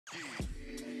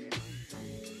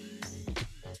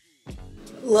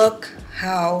Look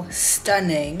how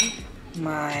stunning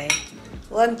my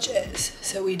lunch is.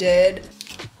 So we did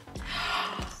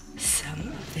some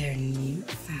of their new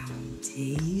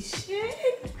foundation.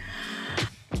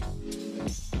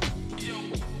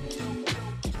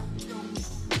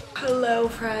 Hello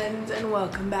friends and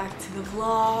welcome back to the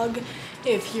vlog.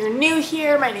 If you're new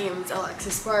here, my name is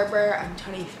Alexis Barber. I'm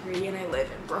 23 and I live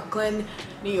in Brooklyn,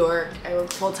 New York. I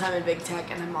work full-time in big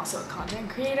tech and I'm also a content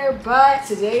creator. But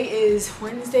today is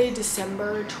Wednesday,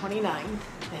 December 29th,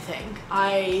 I think.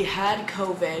 I had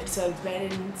COVID, so I've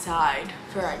been inside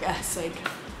for I guess like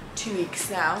 2 weeks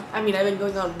now. I mean, I've been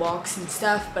going on walks and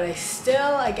stuff, but I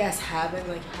still, I guess, haven't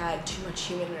like had too much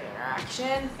human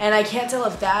interaction. And I can't tell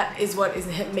if that is what is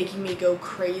making me go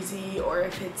crazy, or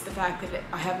if it's the fact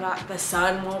that the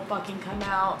sun won't fucking come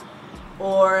out,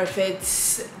 or if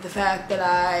it's the fact that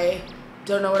I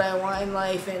don't know what I want in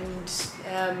life and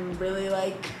am really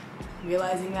like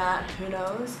realizing that, who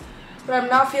knows? But I'm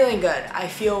not feeling good. I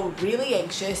feel really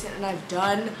anxious and I've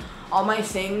done all my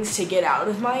things to get out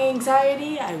of my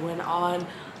anxiety. I went on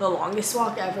the longest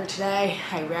walk ever today.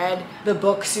 I read the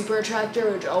book Super Attractor,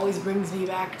 which always brings me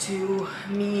back to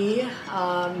me.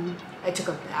 I took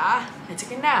a bath, I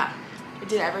took a nap. I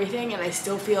did everything and I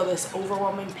still feel this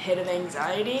overwhelming pit of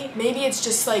anxiety. Maybe it's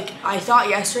just like, I thought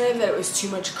yesterday that it was too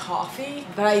much coffee,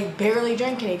 but I barely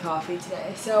drank any coffee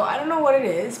today. So I don't know what it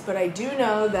is, but I do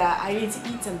know that I need to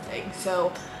eat something.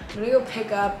 So I'm gonna go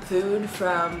pick up food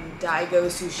from Daigo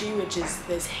Sushi, which is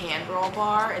this hand roll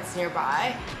bar. It's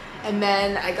nearby. And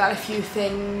then I got a few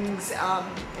things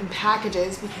in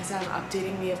packages because I'm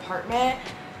updating the apartment.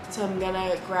 So I'm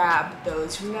gonna grab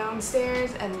those from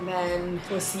downstairs and then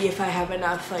we'll see if I have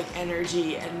enough like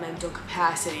energy and mental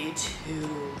capacity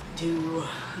to do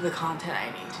the content I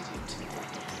need to do today.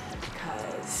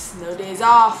 Because no days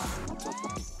off.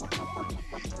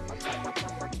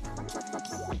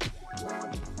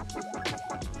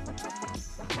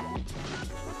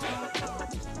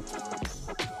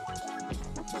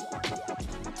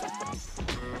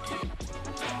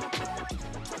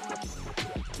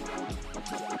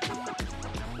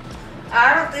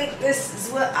 I don't think this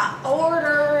is what I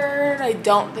ordered. I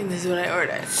don't think this is what I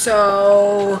ordered.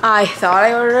 So I thought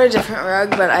I ordered a different rug,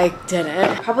 but I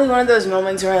didn't. Probably one of those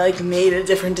moments where I like made a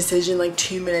different decision like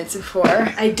 2 minutes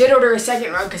before. I did order a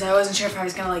second rug because I wasn't sure if I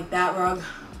was gonna like that rug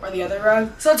or the other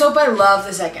rug. So let's hope I love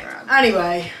the second rug.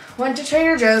 Anyway, went to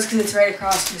Trader Joe's because it's right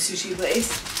across from the sushi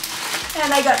place.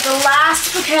 And I got the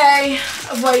last bouquet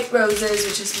of white roses,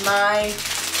 which is my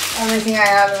only thing I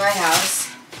have in my house.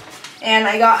 And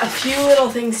I got a few little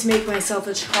things to make myself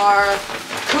a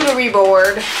charcuterie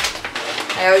board.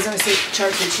 I always want to say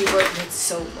charcuterie board because it's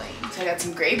so lame. So I got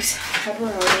some grapes,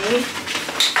 pepperoni,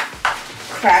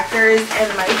 crackers,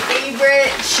 and my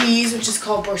favorite cheese, which is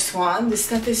called Boursin. This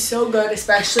stuff is so good,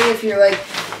 especially if you're like,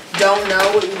 don't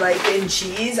know what you like in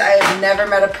cheese. I have never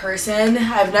met a person,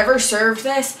 I've never served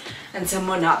this, and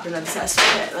someone not been obsessed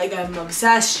with it. Like, I'm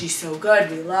obsessed, she's so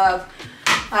good, we love.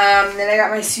 Then I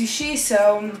got my sushi.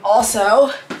 So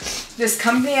also, this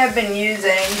company I've been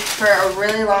using for a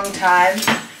really long time,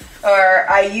 or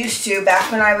I used to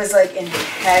back when I was like in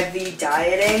heavy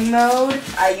dieting mode.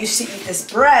 I used to eat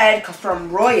this bread from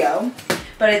Royo,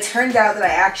 but it turns out that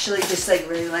I actually just like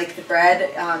really like the bread,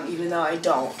 even though I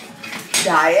don't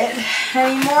diet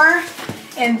anymore.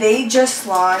 And they just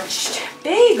launched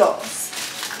bagels.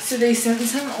 So they sent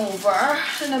some over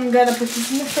and I'm gonna put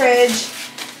this in the fridge.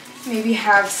 Maybe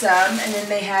have some, and then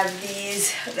they have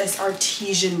this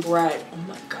artesian bread. Oh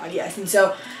my god, yes. And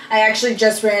so I actually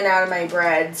just ran out of my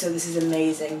bread, so this is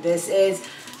amazing. This is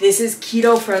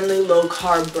keto friendly, low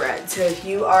carb bread. So if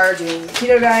you are doing the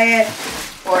keto diet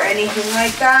or anything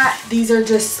like that, these are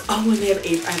just, oh, and they have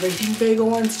everything bagel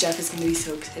ones. Jeff is gonna be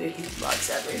so excited, he loves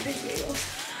everything bagels.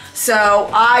 So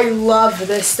I love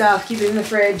this stuff, keep it in the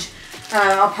fridge.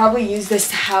 I'll probably use this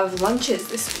to have lunches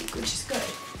this week, which is good.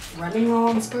 Running low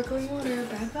on sparkling water,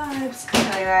 bad vibes.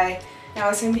 Anyway, now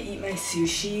it's time to eat my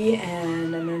sushi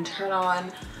and I'm gonna turn on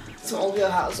some Old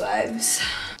Real Housewives.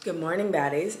 Good morning,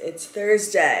 baddies. It's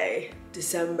Thursday,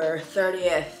 December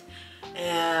 30th,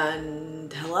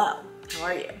 and hello, how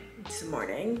are you? It's the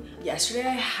morning. Yesterday I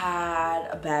had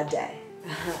a bad day.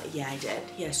 Yeah, I did.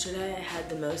 Yesterday I had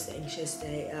the most anxious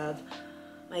day of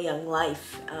my young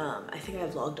life. I think I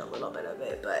vlogged a little bit of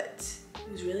it, but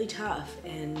it was really tough,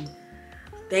 and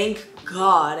thank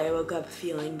God I woke up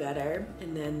feeling better.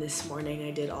 And then this morning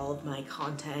I did all of my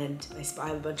content. I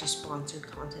have a bunch of sponsored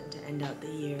content to end out the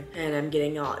year. And I'm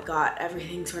got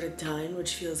everything sort of done,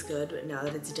 which feels good. But now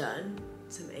that it's done,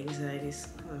 some anxiety's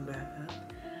coming back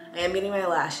up. I am getting my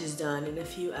lashes done in a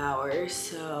few hours.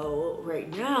 So right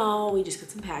now we just got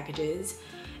some packages.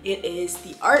 It is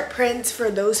the art prints for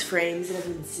those frames that have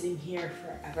been sitting here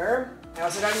forever. I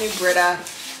also got a new Brita.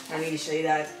 I need to show you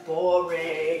that. It's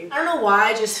boring. I don't know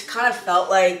why, I just kind of felt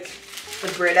like the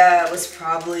Brita was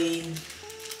probably,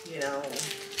 you know,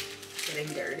 getting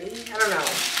dirty. I don't know.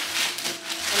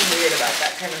 I'm weird about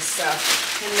that kind of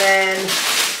stuff. And then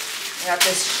I got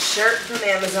this shirt from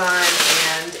Amazon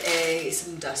and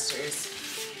some dusters.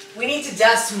 We need to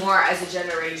dust more as a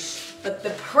generation. But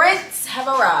the prints have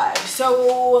arrived.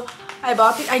 So I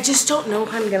bought these. I just don't know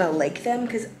if I'm gonna like them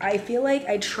because I feel like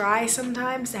I try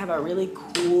sometimes to have a really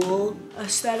cool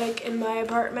aesthetic in my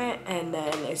apartment and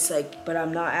then it's like, but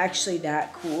I'm not actually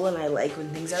that cool and I like when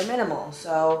things are minimal.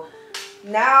 So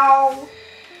now,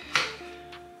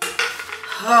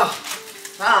 oh,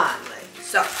 finally.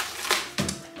 So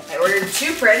I ordered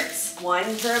 2 prints, one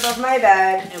for above my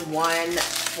bed and one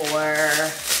for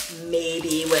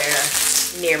maybe where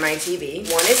near my TV.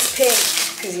 One is pink,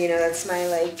 because you know that's my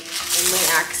only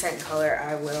accent color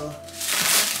I will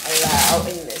allow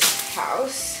in this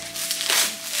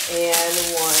house. And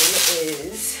one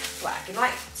is black and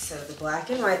white. So the black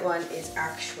and white one is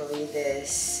actually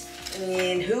this. I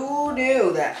mean, who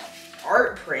knew that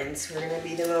art prints were gonna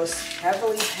be the most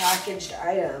heavily packaged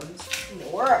items in the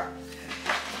world?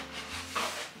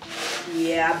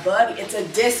 Yeah, buddy, it's a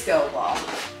disco ball.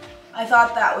 I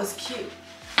thought that was cute.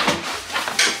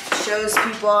 Shows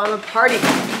people I'm a party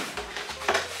girl.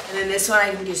 And then this one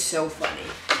I think is so funny.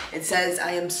 It says,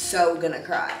 I am so gonna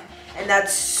cry. And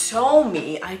that's so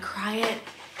me. I cry at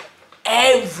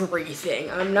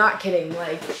everything. I'm not kidding.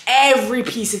 Like every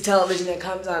piece of television that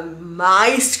comes on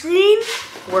my screen,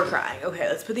 we're crying. Okay,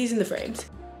 let's put these in the frames.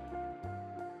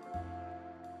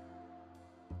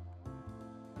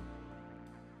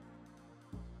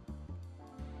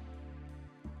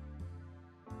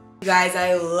 You guys,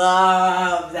 I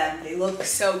love them. They look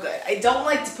so good. I don't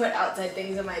like to put outside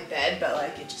things on my bed, but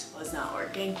like it just was not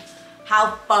working.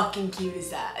 How fucking cute is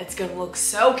that? It's gonna look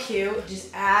so cute. Just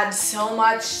add so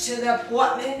much to the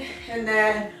apartment. And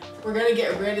then we're gonna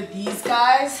get rid of these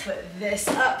guys. Put this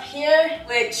up here,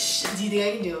 which, do you think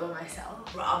I can do it by myself?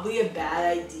 Probably a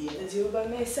bad idea to do it by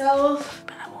myself,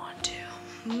 but I want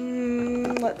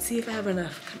to. Let's see if I have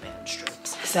enough command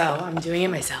strips. So I'm doing it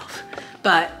myself.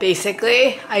 But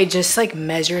basically, I just like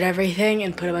measured everything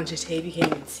and put a bunch of tape. You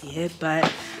can't even see it,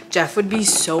 but Jeff would be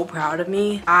so proud of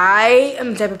me. I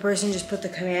am the type of person just put the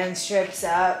command strips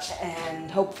up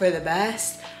and hope for the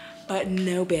best. But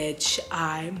no, bitch,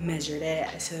 I measured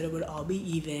it so that it would all be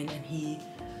even and he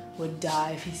would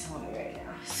die if he saw me right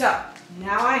now. So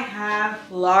now I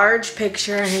have large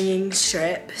picture hanging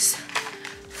strips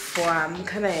from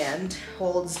Command.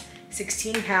 Holds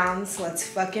 16 pounds. Let's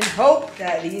fucking hope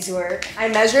that these work. I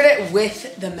measured it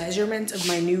with the measurements of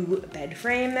my new bed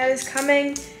frame that is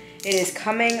coming. It is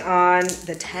coming on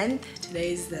the 10th.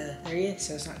 Today's the 30th,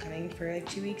 so it's not coming for like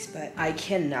 2 weeks, but I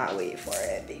cannot wait for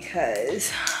it because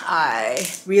I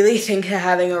really think that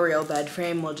having a real bed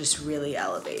frame will just really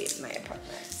elevate my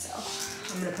apartment. So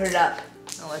I'm gonna put it up.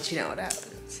 I'll let you know what happens.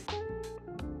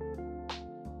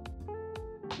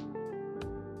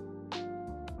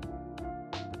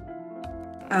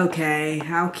 Okay,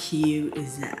 how cute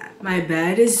is that? My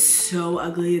bed is so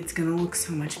ugly. It's gonna look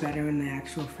so much better when the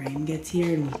actual frame gets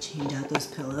here and we change out those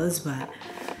pillows, but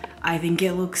I think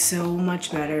it looks so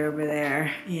much better over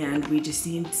there. And we just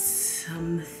need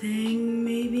something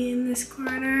maybe in this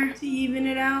corner to even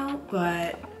it out,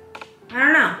 but I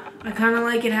don't know. I kind of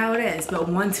like it how it is, but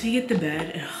once we get the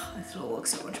bed, it'll look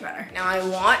so much better. Now I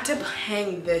want to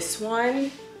hang this one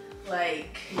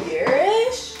like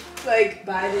here-ish, like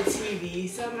by the TV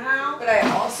somehow. But I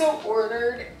also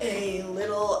ordered a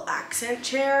little accent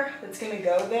chair that's gonna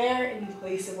go there in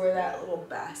place of where that little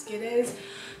basket is.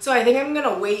 So I think I'm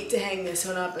gonna wait to hang this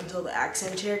one up until the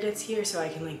accent chair gets here so I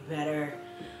can like better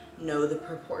know the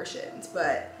proportions.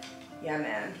 But yeah,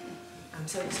 man, I'm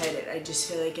so excited. I just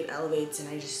feel like it elevates and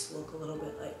I just look a little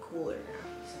bit like cooler now,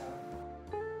 so.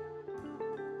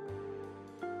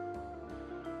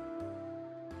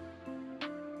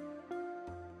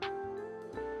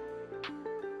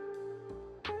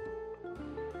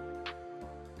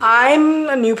 I'm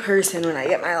a new person when I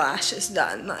get my lashes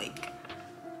done. Like,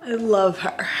 I love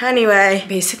her. Anyway,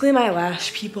 basically my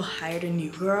lash people hired a new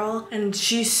girl and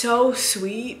she's so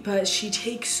sweet, but she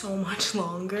takes so much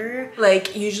longer.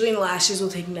 Like, usually lashes will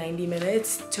take 90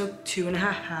 minutes. It took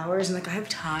 2.5 hours and like I have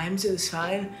time, so it was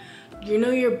fine. You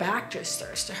know, your back just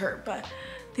starts to hurt, but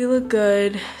they look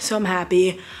good, so I'm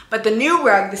happy. But the new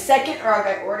rug, the second rug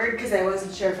I ordered because I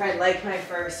wasn't sure if I'd like my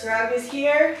first rug, is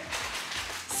here.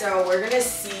 So we're gonna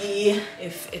see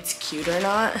if it's cute or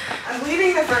not. I'm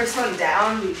leaving the first one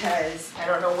down because I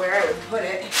don't know where I would put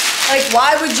it. Like,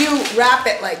 why would you wrap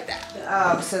it like that?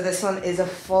 Oh, so this one is a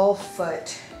full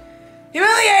foot.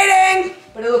 Humiliating,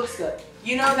 but it looks good.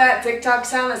 You know that TikTok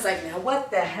sound? It's like, now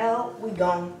what the hell we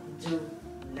gonna do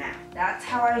now? That's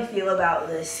how I feel about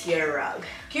this here rug.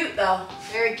 Cute though,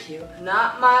 very cute.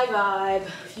 Not my vibe.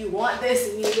 If you want this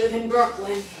and you live in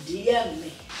Brooklyn, DM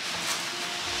me.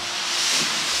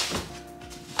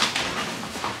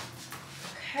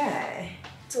 Okay,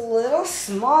 it's a little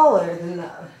smaller than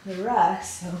the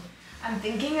rest, so I'm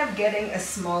thinking of getting a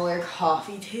smaller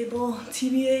coffee table,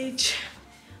 TBH.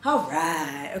 All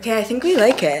right, okay, I think we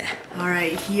like it. All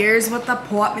right, here's what the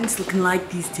apartment's looking like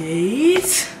these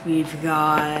days. We've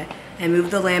got, I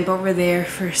moved the lamp over there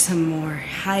for some more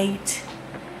height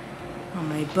on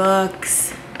my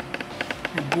books,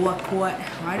 my book court.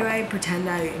 Why do I pretend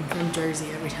I am from Jersey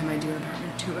every time I do an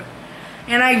apartment tour?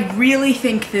 And I really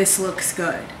think this looks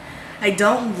good. I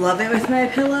don't love it with my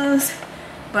pillows,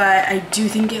 but I do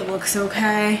think it looks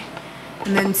okay.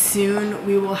 And then soon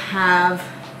we will have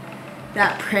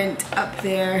that print up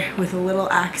there with a little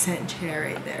accent chair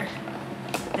right there.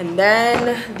 And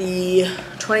then the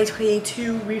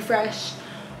 2022 refresh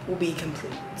will be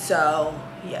complete. So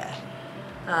yeah,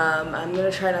 I'm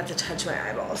gonna try not to touch my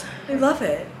eyeballs. I love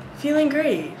it, feeling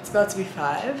great. It's about to be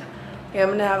 5. Yeah, I'm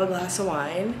gonna have a glass of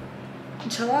wine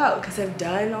and chill out because I've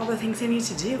done all the things I need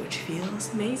to do, which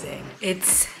feels amazing.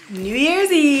 It's New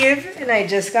Year's Eve and I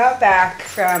just got back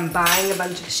from buying a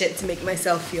bunch of shit to make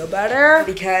myself feel better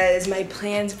because my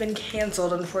plans have been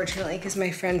canceled, unfortunately, because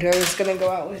my friend who I was gonna go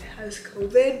out with has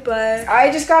COVID. But I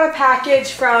just got a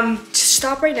package from, just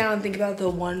stop right now and think about the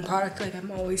one product like I'm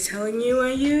always telling you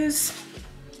I use.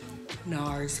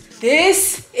 NARS.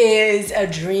 This is a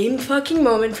dream fucking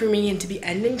moment for me, and to be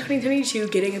ending 2022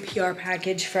 getting a PR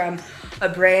package from a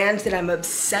brand that I'm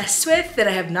obsessed with, that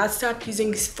I have not stopped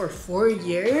using for 4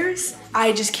 years.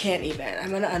 I just can't even. I'm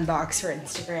gonna unbox for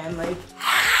Instagram. Like,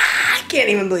 I can't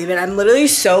even believe it. I'm literally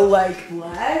so like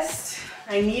blessed.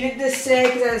 I needed this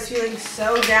today because I was feeling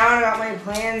so down about my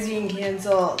plans being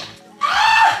canceled.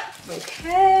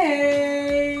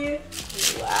 Okay.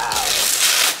 Wow.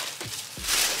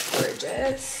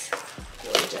 Gorgeous,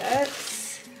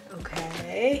 gorgeous.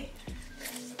 Okay.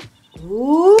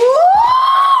 Ooh!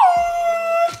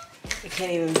 I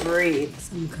can't even breathe.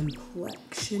 Some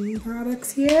complexion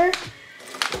products here.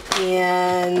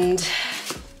 And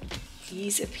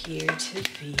these appear to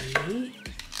be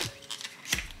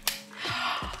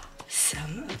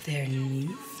some of their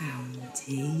new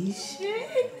foundation.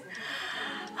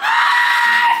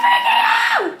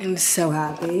 I'm so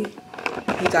happy.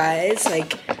 You guys,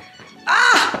 like,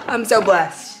 I'm so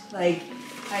blessed. Like,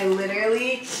 I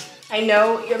literally, I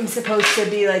know I'm supposed to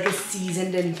be like a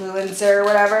seasoned influencer or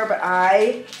whatever, but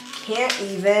I can't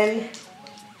even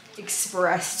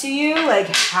express to you like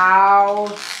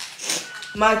how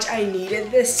much I needed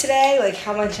this today, like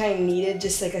how much I needed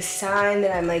just like a sign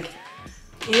that I'm like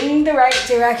in the right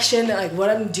direction, that like what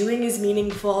I'm doing is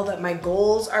meaningful, that my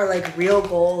goals are like real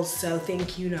goals. So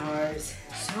thank you, NARS,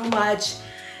 so much.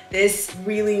 This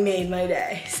really made my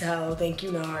day, so thank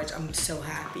you, NARS. I'm so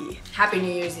happy. Happy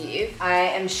New Year's Eve. I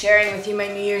am sharing with you my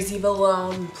New Year's Eve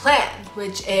alone plan,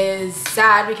 which is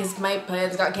sad because my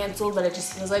plans got canceled, but it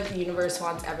just feels like the universe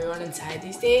wants everyone inside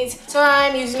these days. So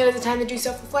I'm using it as a time to do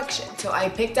self-reflection. So I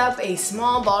picked up a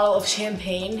small bottle of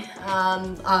champagne.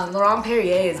 Laurent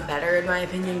Perrier is better in my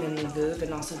opinion than Veuve,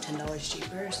 and also $10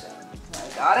 cheaper, so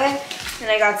I got it. And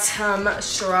I got some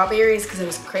strawberries because I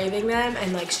was craving them,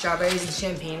 and like strawberries and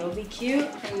champagne will be cute.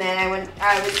 And then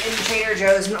I was in Trader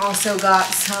Joe's and also got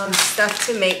some stuff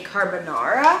to make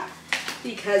carbonara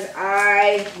because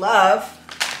I love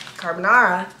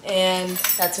carbonara, and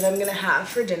that's what I'm gonna have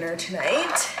for dinner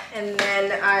tonight. And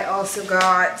then I also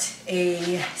got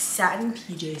a satin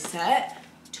PJ set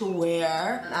to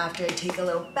wear after I take a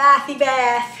little bathy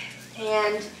bath,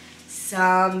 and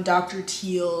some Dr.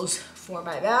 Teal's for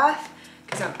my bath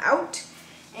because I'm out,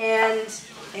 and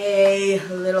a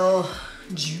little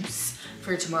juice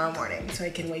for tomorrow morning so I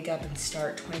can wake up and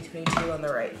start 2022 on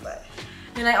the right foot.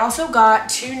 And I also got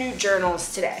 2 new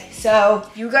journals today. So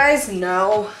you guys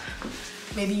know,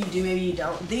 maybe you do, maybe you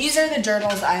don't. These are the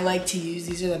journals I like to use.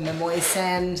 These are the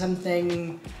Memoisen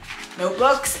something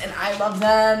notebooks, and I love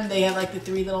them. They have like the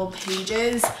 3 little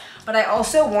pages. But I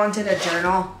also wanted a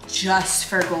journal just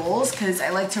for goals because I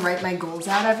like to write my goals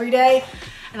out every day.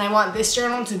 And I want this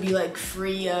journal to be like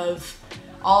free of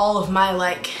all of my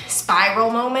like spiral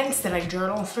moments that I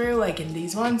journal through, like in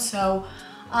these ones. So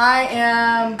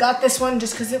I got this one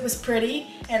just because it was pretty,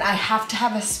 and I have to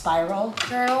have a spiral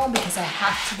journal because I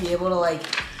have to be able to like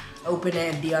open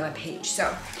it and be on a page.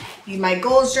 So my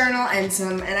goals journal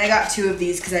and I got 2 of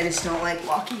these because I just don't like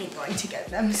walking and going to get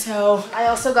them. So I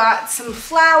also got some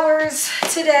flowers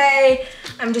today.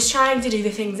 I'm just trying to do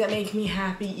the things that make me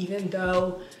happy, even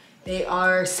though they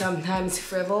are sometimes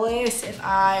frivolous. If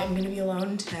I am gonna be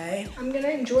alone today, I'm gonna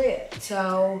enjoy it.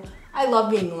 So I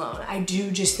love being alone. I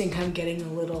do just think I'm getting a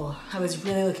little, I was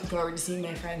really looking forward to seeing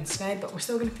my friends tonight, but we're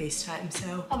still gonna FaceTime,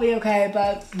 so I'll be okay.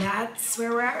 But that's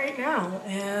where we're at right now.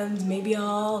 And maybe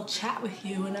I'll chat with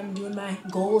you when I'm doing my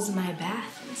goals in my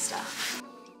bath and stuff.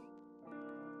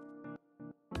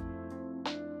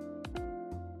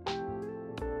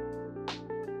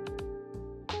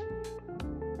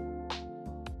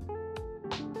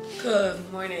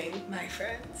 Good morning, my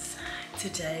friends.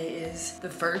 Today is the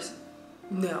first,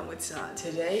 no, it's not.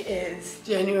 Today is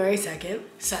January 2nd,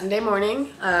 Sunday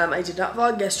morning. I did not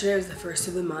vlog yesterday. It was the first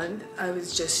of the month. I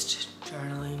was just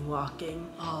journaling, walking,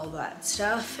 all that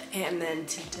stuff. And then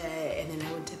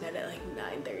I went to bed at like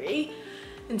 9:30.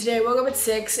 And today I woke up at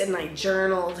 6 and I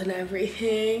journaled and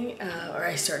everything, or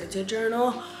I started to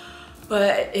journal.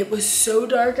 But it was so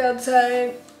dark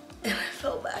outside and I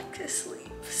fell back to sleep.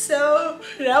 So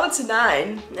now it's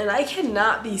 9 and I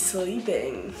cannot be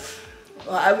sleeping.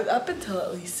 Well, I was up until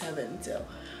at least 7, so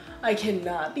I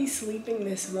cannot be sleeping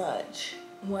this much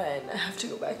when I have to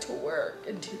go back to work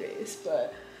in 2 days.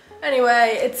 But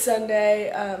anyway, it's Sunday.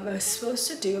 I was supposed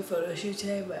to do a photo shoot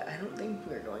today, but I don't think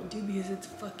we're going to because it's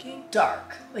fucking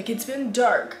dark. Like, it's been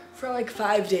dark for like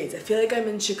 5 days. I feel like I'm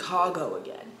in Chicago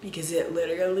again because it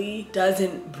literally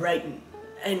doesn't brighten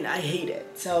and I hate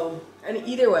it. So, and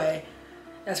either way,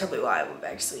 that's probably why I went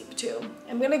back to sleep too.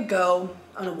 I'm gonna go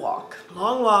on a walk,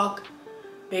 long walk.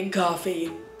 Big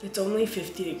coffee. It's only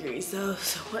 50 degrees though,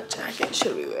 so what jacket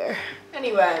should we wear?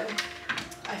 Anyway,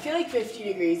 I feel like 50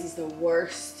 degrees is the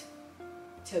worst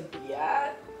to be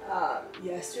at.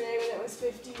 Yesterday when it was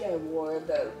 50, I wore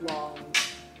the long,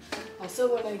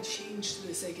 also when I changed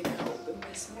this I can open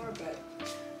this more, but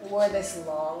I wore this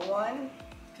long one.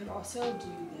 I could also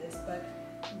do this, but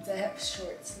since I have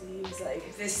short sleeves,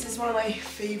 like this is one of my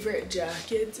favorite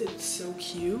jackets. It's so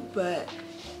cute, but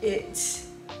it's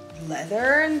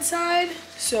leather inside,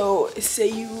 so say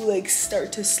you like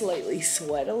start to slightly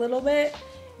sweat a little bit,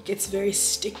 it gets very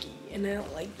sticky and I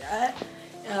don't like that,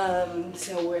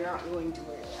 so we're not going to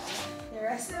wear that. The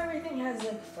rest of everything has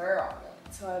like fur on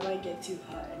it, so I might get too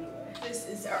hot anyway. This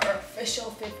is our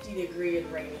official 50-degree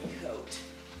and rainy coat.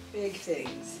 Big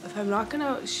things. If I'm not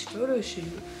gonna photo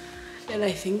shoot, then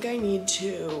I think I need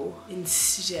to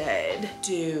instead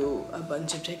do a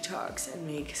bunch of TikToks and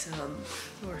make some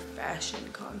more fashion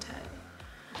content.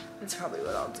 That's probably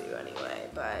what I'll do anyway.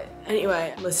 But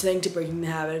anyway, I'm listening to Breaking the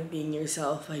Habit of Being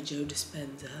Yourself by Joe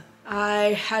Dispenza.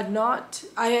 I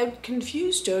had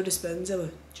confused Joe Dispenza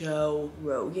with Joe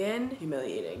Rogan.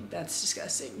 Humiliating. That's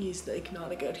disgusting. He's like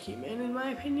not a good human in my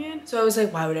opinion. So I was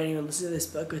like, why would anyone listen to this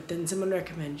book? But then someone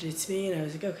recommended it to me and I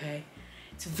was like, okay.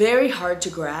 It's very hard to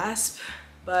grasp,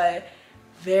 but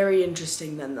very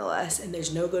interesting nonetheless. And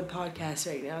there's no good podcast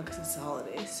right now because it's the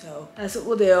holidays. So that's what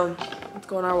we'll do. Let's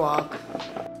go on our walk.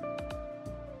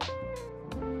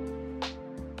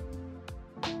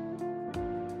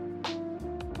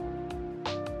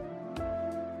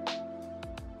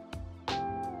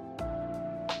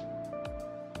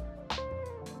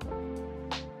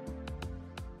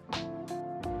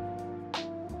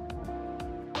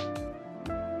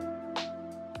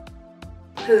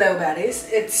 Hello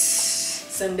baddies, it's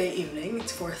Sunday evening,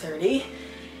 it's 4:30,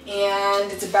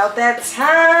 and it's about that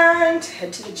time to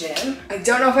head to the gym. I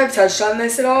don't know if I've touched on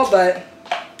this at all, but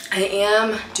I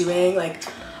am doing like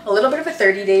a little bit of a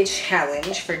 30-day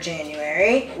challenge for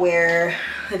January, where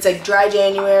it's like dry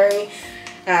January,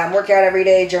 work out every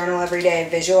day, journal every day,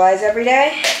 visualize every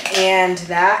day, and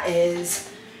that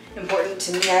is important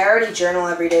to me. I already journal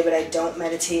every day, but I don't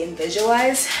meditate and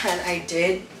visualize, and I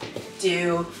did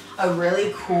do a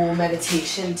really cool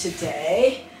meditation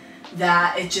today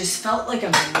that it just felt like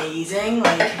amazing.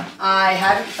 Like I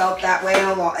haven't felt that way in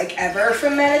a lot, like ever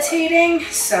from meditating.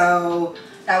 So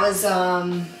that was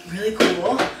really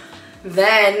cool.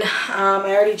 Then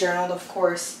I already journaled, of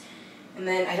course. And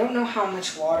then I don't know how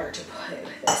much water to put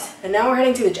with this. And now we're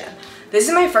heading to the gym. This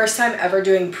is my first time ever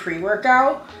doing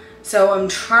pre-workout. So I'm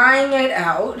trying it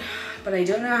out, but I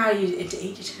don't know how to use it to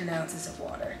 8 to 10 ounces of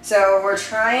water. So we're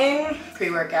trying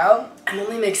pre-workout. I'm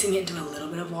only mixing it into a little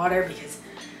bit of water because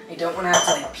I don't want to have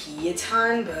to like pee a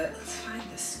ton, but let's find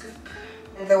the scoop.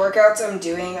 And the workouts I'm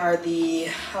doing are the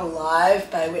Alive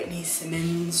by Whitney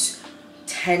Simmons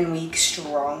 10-week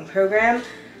strong program.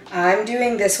 I'm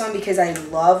doing this one because I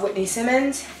love Whitney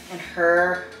Simmons and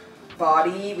her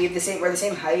body. We're the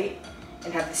same height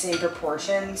and have the same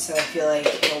proportions, so I feel like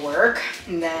it'll work.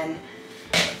 And then,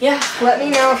 yeah, let me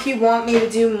know if you want me to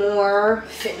do more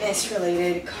fitness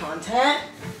related content.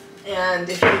 And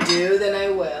if you do, then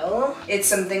I will. It's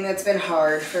something that's been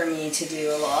hard for me to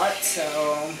do a lot, so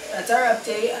that's our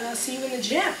update, and I'll see you in the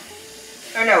gym.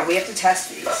 Or no, we have to test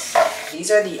these. These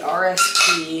are the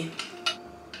RSP.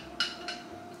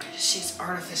 She's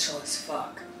artificial as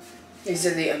fuck. These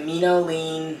are the amino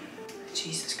lean.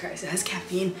 Jesus Christ, it has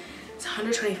caffeine. It's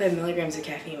 125 milligrams of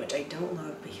caffeine, which I don't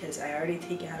love because I already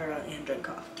take Adderall and drink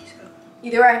coffee, so.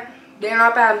 Either way, they're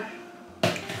not bad.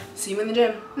 See you in the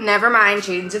gym. Never mind,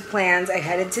 change of plans. I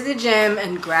headed to the gym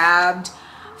and grabbed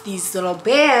these little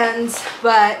bands,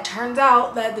 but turns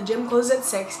out that the gym closed at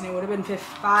 6 and it would have been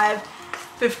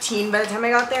 5:15 by the time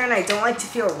I got there, and I don't like to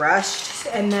feel rushed.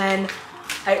 And then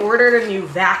I ordered a new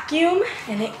vacuum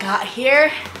and it got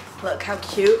here. Look how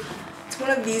cute. It's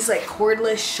one of these like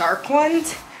cordless shark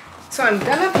ones. So I'm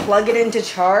gonna plug it into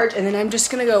charge and then I'm just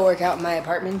gonna go work out in my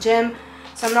apartment gym.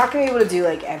 So I'm not gonna be able to do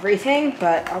like everything,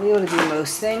 but I'll be able to do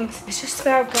most things. It's just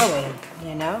about going,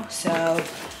 you know? So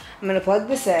I'm gonna plug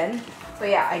this in. But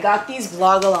yeah, I got these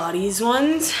Vlogalates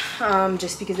ones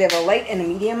just because they have a light and a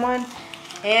medium one,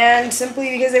 and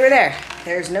simply because they were there.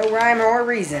 There's no rhyme or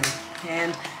reason.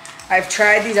 And I've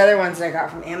tried these other ones that I got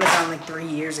from Amazon like 3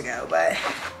 years ago, but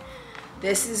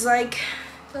this is like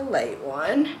the light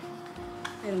one,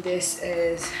 and this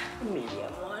is the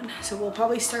medium one. So we'll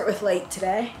probably start with light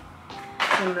today.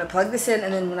 I'm gonna plug this in,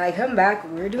 and then when I come back,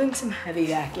 we're doing some heavy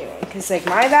vacuuming. Cause like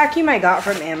my vacuum I got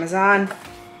from Amazon,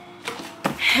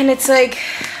 and it's like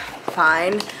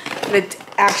fine, but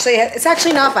it's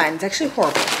actually not fine. It's actually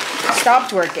horrible. It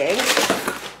stopped working,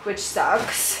 which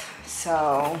sucks.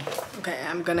 So, okay,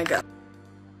 I'm gonna go.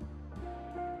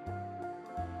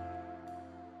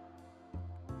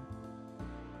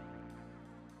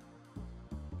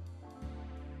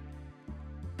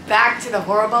 Back to the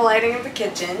horrible lighting of the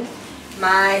kitchen.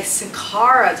 My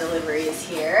Sakara delivery is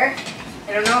here.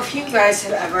 I don't know if you guys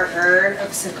have ever heard of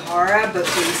Sakara, but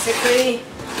basically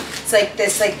it's like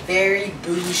this like very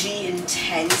bougie,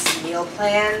 intense meal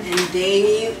plan, and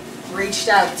they reached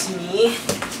out to me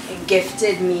and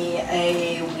gifted me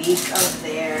a week of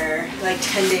their like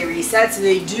 10-day reset. So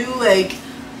they do like,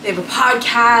 they have a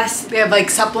podcast, they have like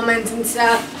supplements and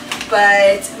stuff,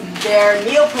 but their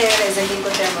meal plan is I think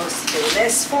what they're most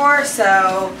famous for.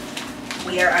 So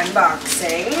we are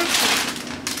unboxing,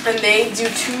 and they do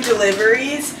 2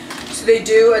 deliveries. So they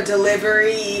do a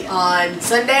delivery on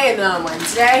Sunday and then on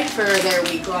Wednesday for their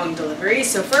week-long delivery.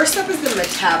 So first up is the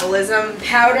metabolism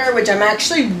powder, which I'm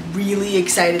actually really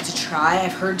excited to try.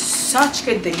 I've heard such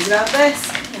good things about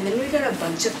this. And then we got a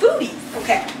bunch of foodies.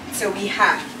 Okay, so we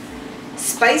have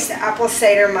spiced apple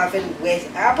cider muffin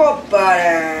with apple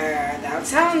butter. That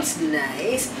sounds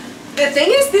nice. The thing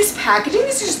is, this packaging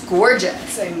is just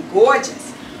gorgeous. I'm gorgeous.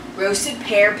 Roasted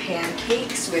pear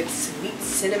pancakes with sweet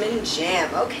cinnamon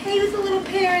jam. Okay, with a little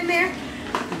pear in there.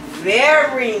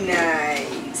 Very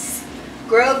nice.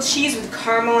 Grilled cheese with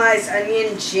caramelized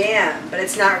onion jam, but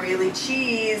it's not really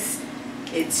cheese.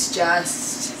 It's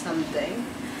just something.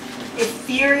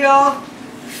 Ethereal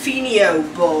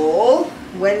Finio bowl.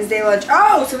 Wednesday lunch.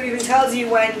 Oh, so it even tells you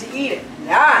when to eat it.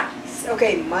 Nice.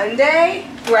 Okay, Monday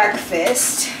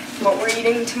breakfast. What we're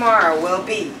eating tomorrow will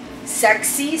be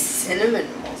sexy cinnamon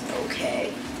rolls.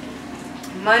 Okay.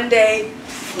 Monday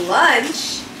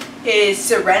lunch is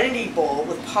Serenity Bowl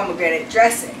with pomegranate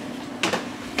dressing.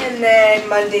 And then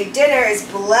Monday dinner is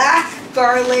black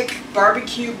garlic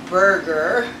barbecue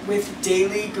burger with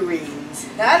daily greens.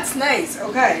 That's nice.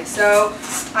 Okay, so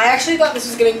I actually thought this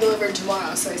was getting delivered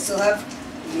tomorrow, so I still have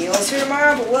meals for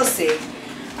tomorrow, but we'll see.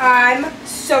 I'm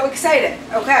so excited.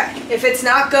 Okay, if it's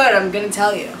not good, I'm gonna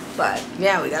tell you. But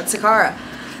yeah, we got Sakara.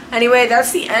 Anyway,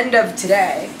 that's the end of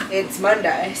today. It's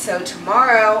Monday, so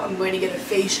tomorrow I'm going to get a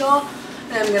facial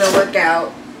and I'm gonna work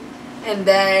out and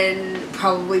then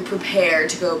probably prepare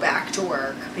to go back to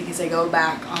work because I go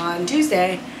back on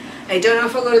Tuesday. I don't know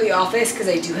if I'll go to the office because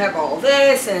I do have all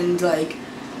this and like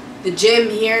the gym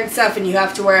here and stuff, and you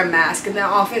have to wear a mask in the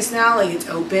office now. Like it's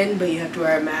open, but you have to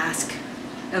wear a mask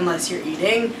unless you're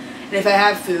eating. And if I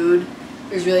have food,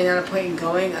 there's really not a point in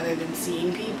going other than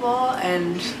seeing people,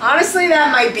 and honestly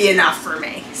that might be enough for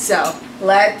me. So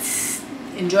let's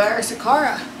enjoy our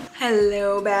Sakara.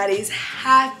 Hello baddies,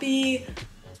 happy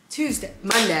Tuesday,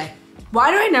 Monday.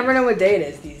 Why do I never know what day it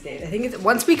is these days? I think it's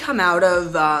once we come out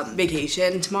of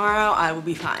vacation tomorrow, I will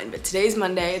be fine. But today's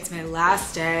Monday, it's my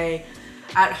last day.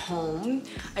 at home.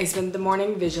 I spent the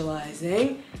morning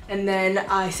visualizing, and then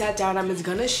I sat down. I was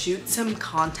gonna shoot some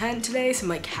content today, some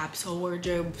like capsule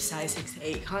wardrobe size 6 to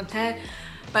 8 content,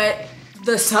 but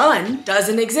the sun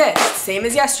doesn't exist, same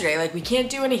as yesterday. Like, we can't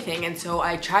do anything, and so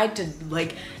I tried to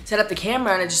like set up the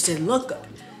camera and it just didn't look good.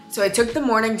 So I took the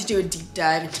morning to do a deep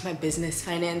dive into my business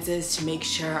finances to make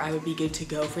sure I would be good to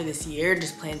go for this year,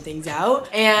 just plan things out.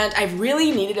 And I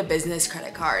really needed a business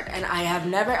credit card, and I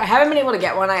haven't been able to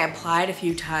get one. I applied a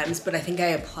few times, but I think I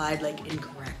applied like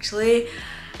incorrectly.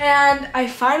 And I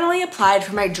finally applied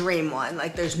for my dream one.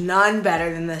 Like, there's none better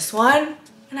than this one.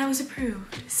 And I was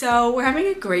approved. So we're having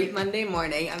a great Monday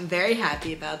morning. I'm very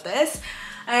happy about this.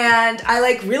 And I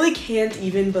like really can't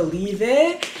even believe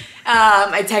it.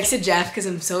 I texted Jeff because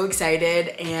I'm so excited,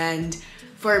 and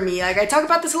for me, like, I talk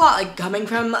about this a lot, like coming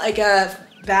from like a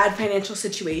bad financial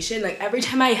situation, like every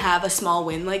time I have a small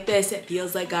win like this, it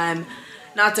feels like I'm,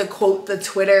 not to quote the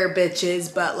Twitter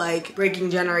bitches, but like breaking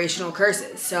generational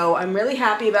curses. So I'm really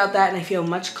happy about that, and I feel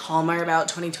much calmer about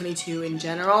 2022 in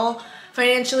general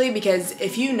financially, because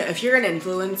if you're an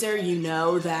influencer, you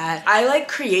know that I like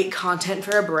create content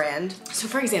for a brand. So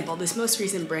for example, this most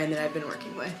recent brand that I've been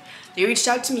working with, they reached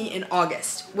out to me in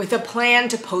August with a plan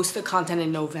to post the content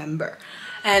in November.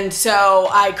 And so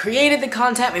I created the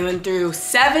content. We went through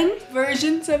 7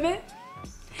 versions of it.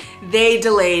 They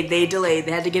delayed. They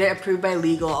had to get it approved by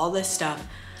legal, all this stuff.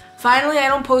 Finally, I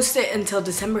don't post it until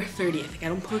December 30th. Like, I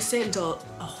don't post it until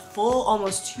a full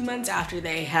almost 2 months after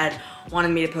they had wanted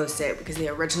me to post it, because they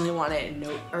originally wanted it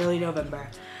in early November.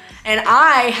 And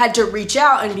I had to reach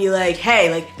out and be like, hey,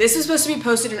 like, this is supposed to be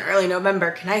posted in early November.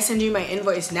 Can I send you my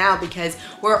invoice now? Because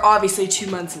we're obviously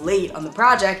 2 months late on the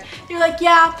project. They're like,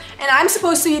 yeah. And I'm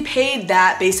supposed to be paid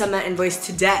that based on that invoice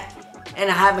today,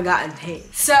 and I haven't gotten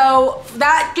paid. So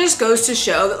that just goes to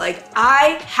show that, like,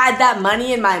 I had that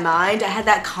money in my mind. I had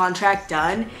that contract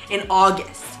done in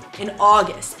August,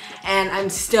 and I'm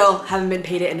still haven't been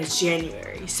paid it, and it's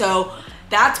January. So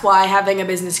that's why having a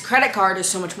business credit card is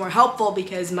so much more helpful,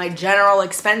 because my general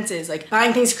expenses, like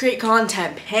buying things to create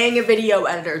content, paying a video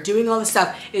editor, doing all this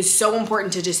stuff, is so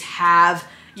important to just have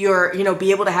your,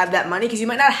 be able to have that money, because you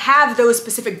might not have those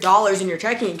specific dollars in your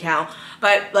checking account,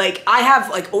 but like I have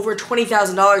like over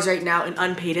 $20,000 right now in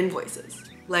unpaid invoices,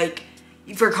 like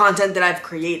for content that I've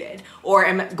created or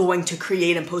am going to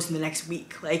create and post in the next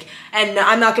week. Like, and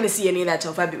I'm not gonna see any of that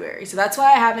till February. So that's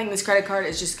why having this credit card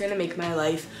is just gonna make my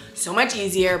life so much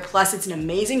easier. Plus, it's an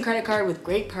amazing credit card with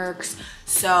great perks.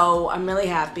 So I'm really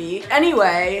happy.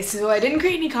 Anyway, so I didn't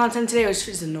create any content today, which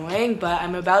is annoying, but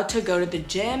I'm about to go to the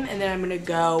gym, and then I'm gonna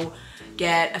go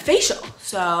get a facial.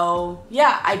 So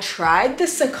yeah, I tried the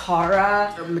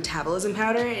Sakara metabolism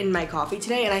powder in my coffee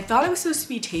today, and I thought it was supposed to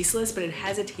be tasteless, but it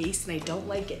has a taste and I don't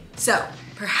like it. So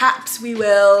perhaps we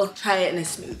will try it in a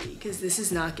smoothie, because this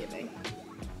is not giving.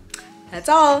 That's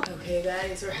all. Okay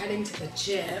guys, we're heading to the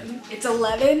gym. It's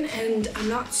 11 and I'm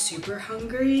not super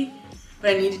hungry,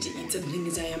 but I needed to eat something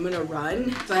because I am gonna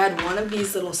run. So I had one of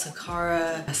these little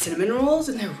Sakara cinnamon rolls,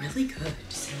 and they're really good.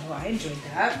 So I enjoyed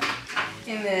that.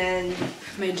 And then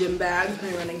my gym bag with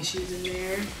my running shoes in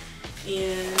there.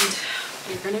 And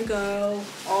we're gonna go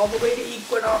all the way to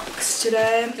Equinox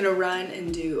today. I'm gonna run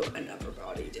and do an upper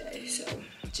body day. So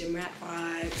gym rat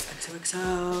vibes,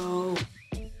 XOXO.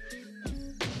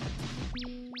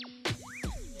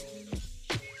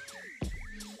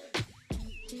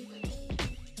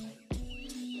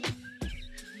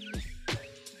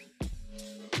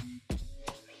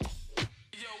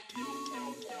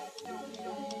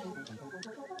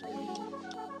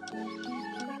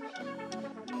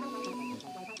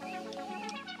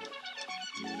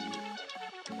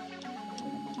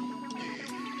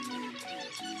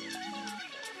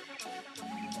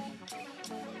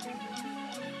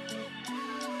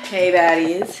 Hey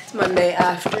baddies, it's Monday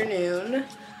afternoon.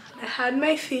 I had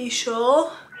my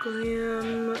facial,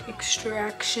 Glam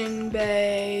Extraction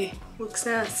Bay. Looks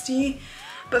nasty,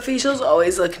 but facials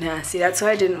always look nasty. That's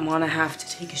why I didn't want to have to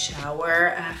take a shower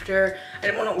after. I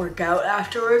didn't want to work out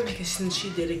afterwards, because since she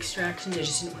did extractions, I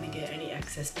just didn't want to get any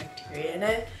excess bacteria in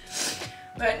it.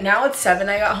 But now it's 7,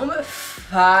 I got home at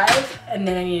 5, and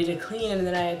then I needed to clean, and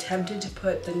then I attempted to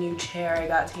put the new chair I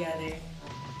got together.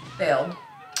 Failed.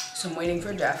 So I'm waiting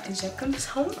for Jeff, because Jeff comes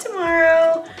home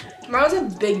tomorrow. Tomorrow's a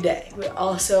big day, but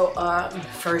also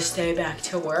first day back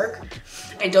to work.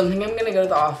 I don't think I'm gonna go to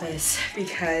the office,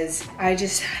 because I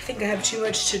think I have too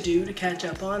much to do to catch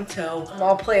up on, so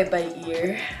I'll play it by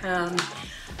ear.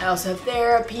 I also have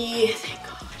therapy, thank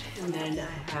God, and then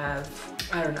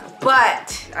I don't know,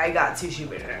 but I got sushi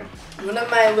dinner. One of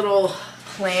my little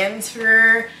plans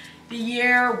for the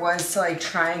year was to like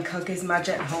try and cook as much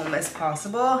at home as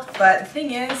possible. But the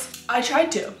thing is, I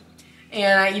tried to.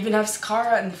 And I even have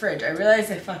Sakara in the fridge. I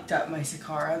realized I fucked up my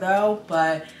Sakara though,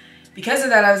 but because of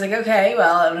that, I was like, okay,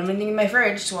 well, I'm gonna need my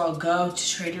fridge, so I'll go to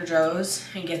Trader Joe's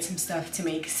and get some stuff to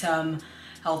make some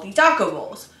healthy taco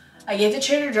bowls. I get to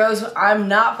Trader Joe's, I'm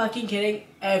not fucking kidding,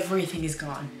 everything is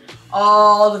gone.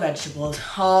 All the vegetables,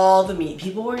 all the meat.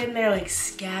 People were in there like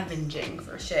scavenging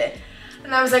for shit.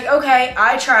 And I was like, okay,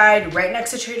 I tried. Right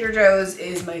next to Trader Joe's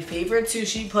is my favorite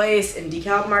sushi place in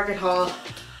DeKalb Market Hall,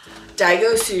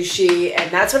 Daigo Sushi, and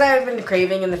that's what I've been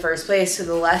craving in the first place. So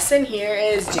the lesson here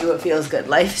is do what feels good.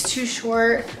 Life's too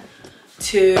short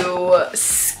to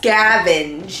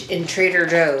scavenge in Trader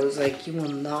Joe's. Like, you will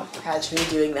not catch me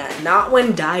doing that. Not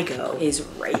when Daigo is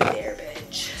right there,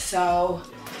 bitch. So,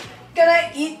 gonna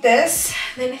eat this.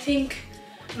 Then I think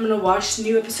I'm gonna watch the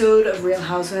new episode of Real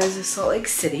Housewives of Salt Lake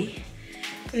City.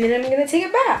 And then I'm gonna take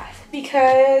a bath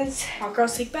because hot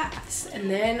girls take baths. And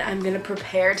then I'm gonna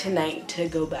prepare tonight to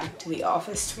go back to the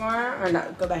office tomorrow, or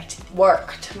not, go back to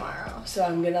work tomorrow. So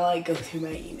I'm gonna like go through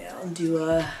my email and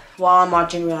do while I'm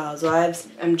watching Real Housewives,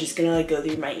 I'm just gonna like go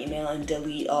through my email and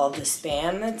delete all the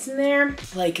spam that's in there,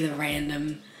 like the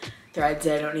random threads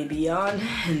that I don't need to be on,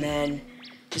 and then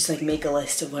just like make a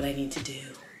list of what I need to do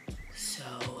so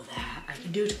that I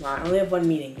can do it tomorrow. I only have one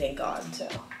meeting, thank God, so.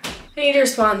 I need to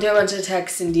respond to a bunch of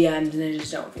texts and DMs and I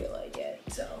just don't feel like it.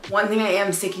 So one thing I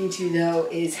am sticking to though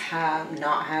is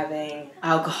not having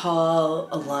alcohol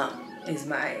alone is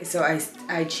so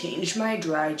I changed my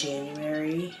dry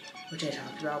January, which I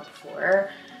talked about before,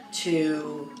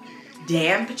 to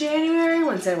damp January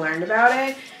once I learned about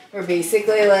it, where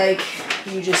basically like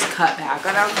you just cut back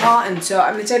on alcohol. And so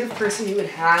I'm the type of person who would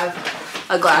have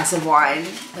a glass of wine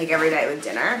like every night with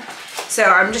dinner. So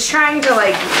I'm just trying to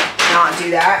like not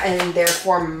do that, and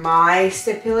therefore my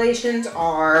stipulations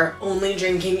are only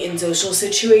drinking in social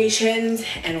situations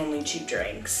and only 2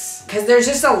 drinks. Because there's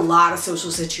just a lot of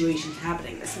social situations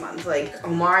happening this month. Like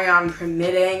Omarion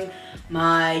permitting,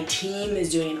 my team is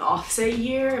doing an offsite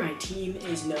here. My team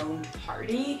is known to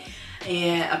party,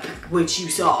 and which you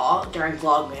saw during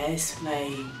Vlogmas when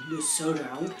I was so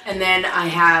drunk. And then I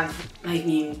have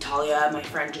me and Talia, my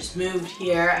friend, just moved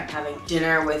here. I'm having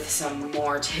dinner with some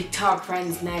more TikTok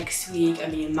friends next week. I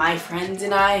mean, my friends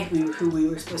and I, who we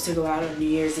were supposed to go out on New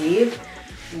Year's Eve,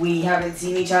 we haven't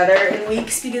seen each other in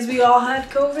weeks because we all had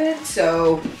COVID.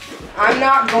 So I'm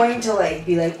not going to like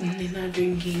be like, I'm not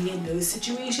drinking in those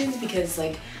situations, because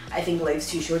like I think life's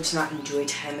too short to not enjoy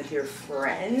time with your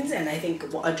friends, and I think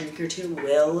a drink or 2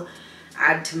 will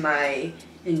add to my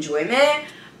enjoyment,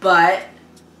 but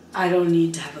I don't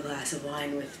need to have a glass of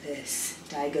wine with this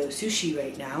Daigo Sushi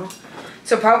right now.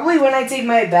 So probably when I take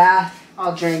my bath,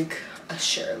 I'll drink a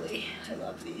Shirley. I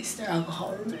love these. They're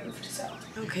alcohol removed, so.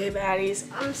 Okay, baddies.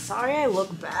 I'm sorry I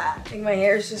look bad. I think my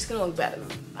hair is just gonna look bad.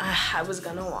 I was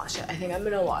gonna wash it. I think I'm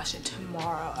gonna wash it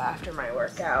tomorrow after my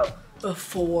workout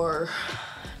before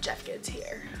Jeff gets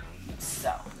here.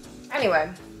 So,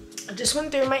 anyway, I just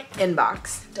went through my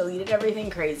inbox, deleted everything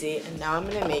crazy, and now I'm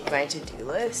gonna make my to-do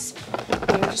list.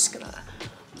 I'm just gonna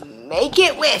make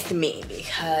it with me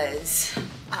because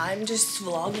I'm just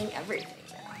vlogging everything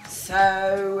now.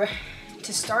 So,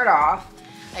 to start off,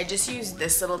 I just use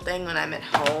this little thing when I'm at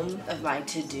home of my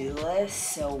to-do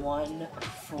list. So 1,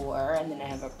 4, and then I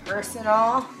have a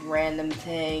personal, random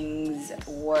things,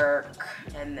 work,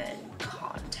 and then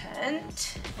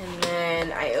content. And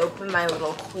then I open my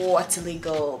little quarterly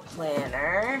goal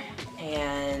planner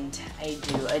and I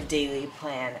do a daily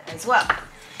plan as well.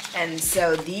 And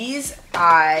so these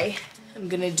I am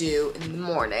gonna do in the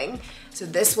morning. So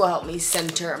this will help me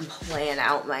center and plan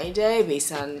out my day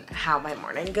based on how my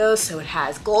morning goes. So it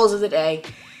has goals of the day,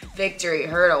 victory,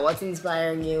 hurdle, what's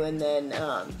inspiring you, and then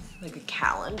like a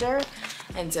calendar.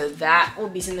 And so that will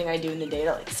be something I do in the day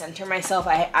to like center myself.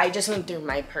 I just went through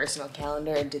my personal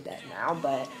calendar and did that now.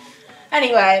 But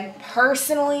anyway,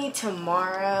 personally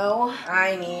tomorrow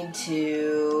I need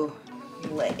to,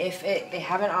 if they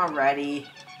haven't already,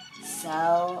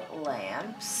 sell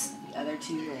lamps. Other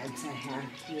 2 lamps I have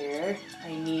here.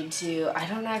 I need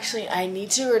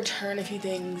to return a few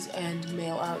things and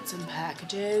mail out some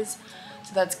packages.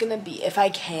 So that's gonna be, if I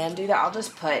can do that, I'll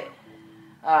just put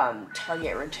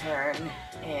Target return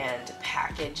and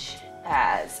package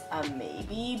as a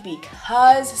maybe,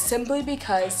 simply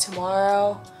because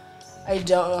tomorrow I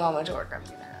don't know how much work I'm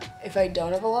gonna have. If I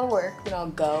don't have a lot of work, then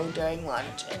I'll go during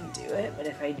lunch and do it. But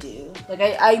if I do, like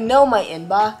I know my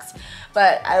inbox,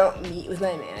 but I don't meet with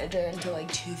my manager until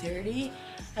like 2:30.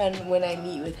 And when I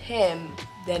meet with him,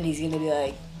 then he's gonna be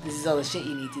like, this is all the shit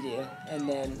you need to do. And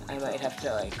then I might have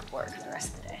to like work the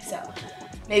rest of the day. So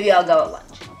maybe I'll go at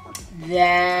lunch.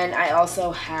 Then I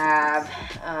also have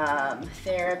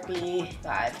therapy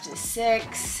 5 to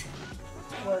 6,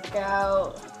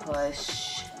 workout,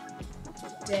 push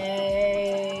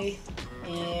day,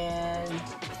 and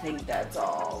I think that's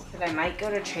all. But I might go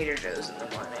to Trader Joe's in the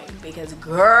morning because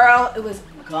girl, it was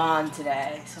gone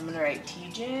today. So I'm gonna write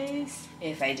TJ's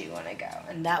if I do want to go.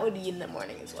 And that would be in the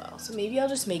morning as well. So maybe I'll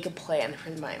just make a plan for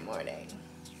my morning.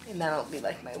 And that'll be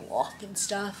like my walk and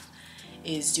stuff,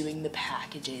 is doing the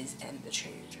packages and the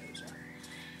Trader Joe's.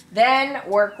 Then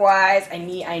work-wise,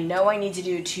 I know I need to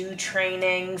do 2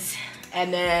 trainings.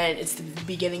 And then it's the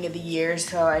beginning of the year,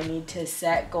 so I need to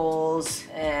set goals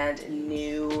and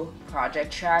new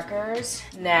project trackers.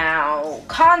 Now,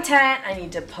 content, I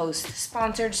need to post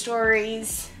sponsored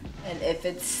stories. And if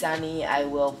it's sunny, I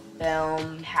will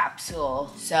film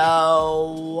capsule.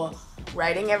 So,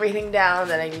 writing everything down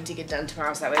that I need to get done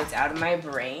tomorrow so that way it's out of my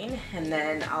brain. And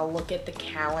then I'll look at the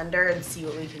calendar and see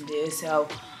what we can do. So,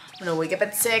 I'm gonna wake up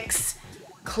at 6,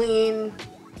 clean,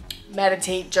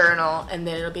 meditate, journal, and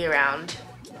then it'll be around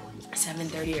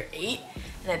 7:30 or 8.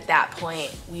 And at that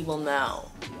point, we will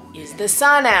know, is the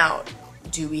sun out?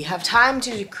 Do we have time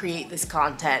to create this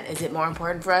content? Is it more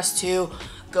important for us to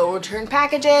go return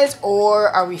packages, or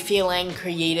are we feeling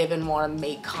creative and want to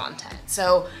make content?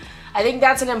 So I think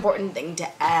that's an important thing to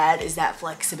add, is that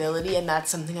flexibility, and that's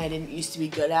something I didn't used to be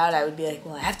good at. I would be like,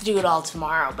 well, I have to do it all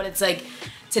tomorrow. But it's like,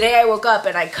 today I woke up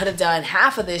and I could have done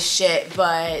half of this shit,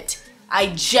 but I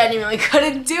genuinely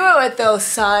couldn't do it with the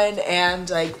sun, and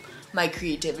like my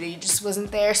creativity just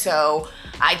wasn't there. So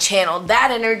I channeled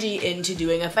that energy into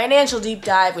doing a financial deep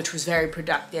dive, which was very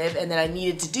productive and that I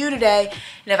needed to do today.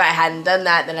 And if I hadn't done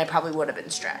that, then I probably would have been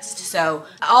stressed. So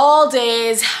all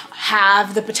days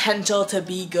have the potential to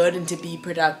be good and to be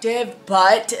productive,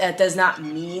 but that does not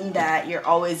mean that you're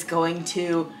always going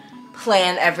to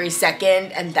plan every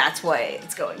second and that's why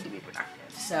it's going to be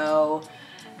productive. So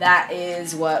that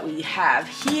is what we have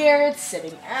here. It's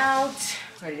sitting out,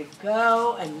 ready to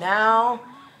go. And now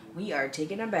we are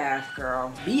taking a bath,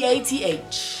 girl.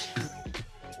 B-A-T-H.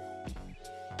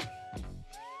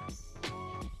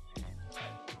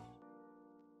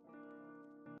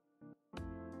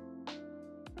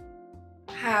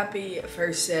 Happy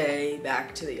first day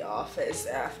back to the office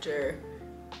after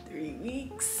 3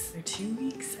 weeks or 2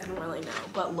 weeks. I don't really know,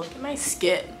 but look at my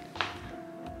skin.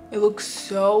 It looks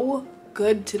so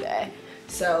good today.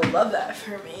 So love that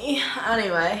for me.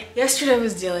 Anyway, yesterday I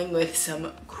was dealing with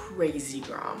some crazy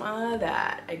drama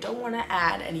that I don't want to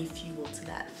add any fuel to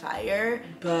that fire,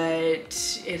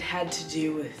 but it had to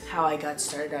do with how I got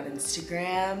started on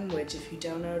Instagram, which if you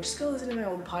don't know, just go listen to my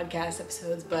old podcast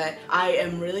episodes. But I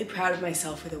am really proud of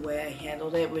myself for the way I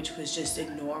handled it, which was just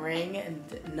ignoring and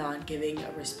not giving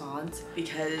a response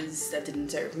because that didn't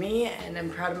serve me, and I'm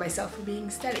proud of myself for being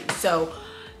steady. So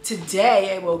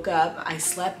today I woke up, I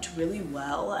slept really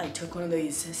well. I took one of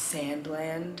these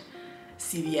Sandland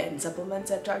CBN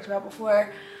supplements I've talked about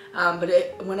before.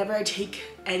 Whenever I take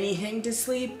anything to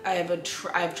sleep, I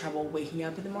have trouble waking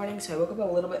up in the morning, so I woke up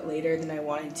a little bit later than I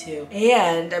wanted to.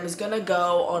 And I was gonna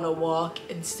go on a walk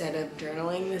instead of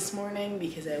journaling this morning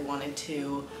because I wanted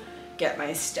to get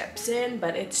my steps in,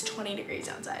 but it's 20 degrees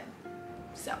outside,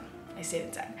 so I stayed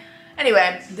inside.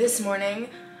 Anyway, this morning,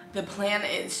 the plan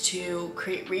is to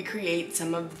recreate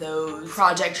some of those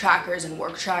project trackers and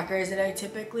work trackers that I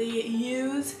typically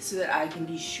use so that I can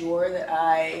be sure that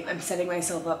I am setting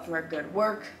myself up for a good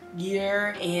work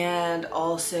year, and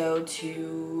also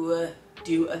to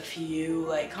do a few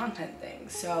like content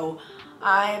things. So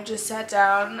I've just sat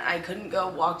down. I couldn't go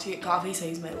walk to get coffee, so I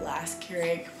used my last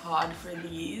Keurig pod for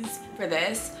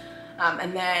this.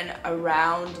 And then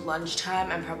around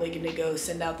lunchtime, I'm probably gonna go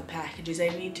send out the packages I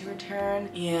need to return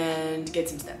and get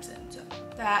some steps in. So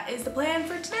that is the plan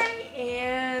for today,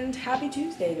 and happy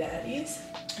Tuesday, baddies.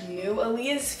 New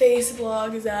Aaliyah's face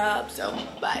vlog is up, so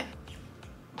bye.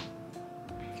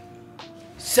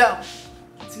 So,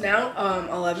 it's now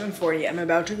 11:40. I'm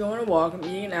about to go on a walk. I'm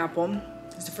eating an apple.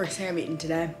 It's the first thing I'm eating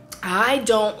today. I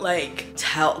don't like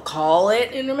call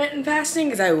it intermittent fasting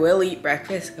because I will eat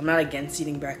breakfast. I'm not against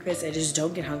eating breakfast. I just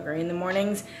don't get hungry in the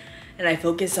mornings, and I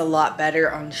focus a lot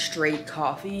better on straight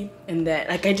coffee. And then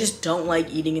like I just don't like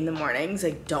eating in the mornings.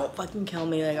 Like, don't fucking kill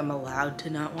me. Like, I'm allowed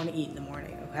to not want to eat in the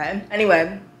morning, okay?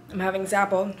 Anyway, I'm having this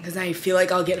apple because I feel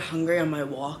like I'll get hungry on my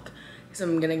walk. So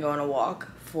I'm gonna go on a walk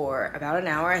for about an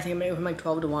hour. I think I'm gonna go from like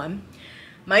 12 to 1.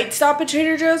 Might stop at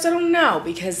Trader Joe's, I don't know,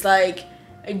 because like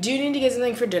I do need to get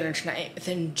something for dinner tonight.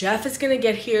 Then Jeff is gonna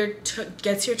gets here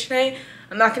tonight.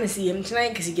 I'm not gonna see him tonight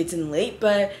because he gets in late,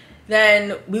 but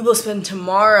then we will spend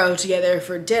tomorrow together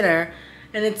for dinner.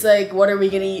 And it's like, what are we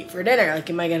gonna eat for dinner? Like,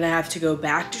 am I gonna have to go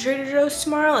back to Trader Joe's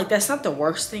tomorrow? Like, that's not the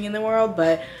worst thing in the world,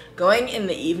 but going in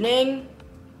the evening,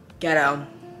 ghetto,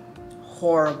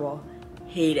 horrible,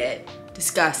 hate it,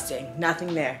 disgusting,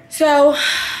 nothing there. So,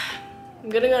 I'm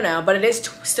gonna go now, but it is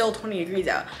still 20 degrees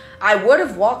out. I would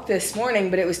have walked this morning,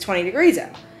 but it was 20 degrees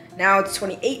out. Now it's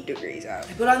 28 degrees out.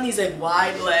 I put on these like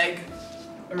wide leg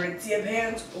Aritzia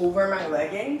pants over my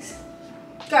leggings.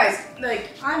 Guys, like,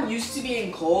 I'm used to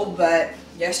being cold, but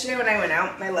yesterday when I went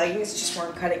out, my leggings just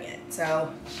weren't cutting it.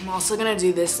 So I'm also gonna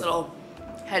do this little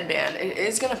headband. It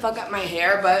is gonna fuck up my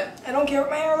hair, but I don't care what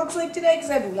my hair looks like today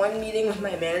because I have one meeting with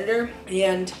my manager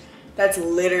and that's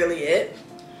literally it.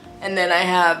 And then I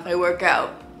have my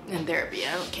workout and therapy.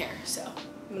 I don't care, so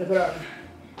I'm gonna put it on.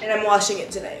 And I'm washing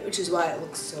it today, which is why it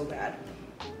looks so bad.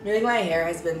 I think my hair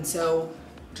has been so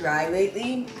dry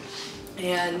lately.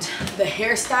 And the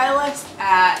hairstylist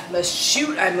at the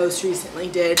shoot I most recently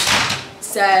did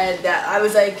said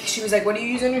that she was like, what do you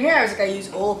use on your hair? I was like, I use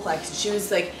Olaplex. And she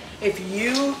was like, if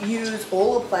you use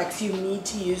Olaplex, you need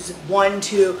to use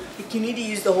you need to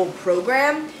use the whole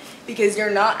program because you're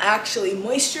not actually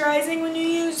moisturizing when you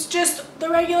use just the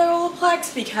regular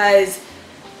Olaplex because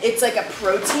it's like a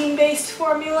protein-based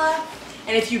formula.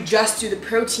 And if you just do the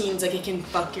proteins, like it can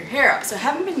fuck your hair up. So I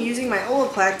haven't been using my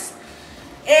Olaplex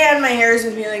and my hair has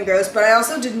been feeling gross, but I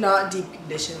also did not deep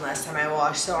condition last time I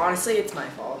washed, so honestly, it's my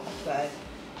fault. But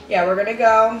yeah, we're gonna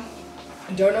go.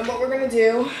 I don't know what we're gonna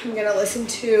do. I'm gonna listen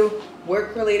to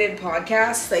work-related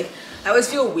podcasts. Like, I always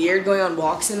feel weird going on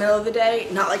walks in the middle of the day.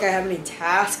 Not like I have any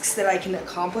tasks that I can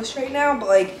accomplish right now, but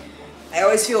like, I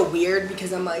always feel weird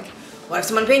because I'm like, what if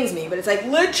someone pings me? But it's like,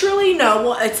 literally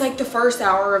no, it's like the first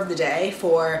hour of the day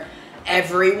for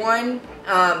everyone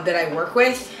that I work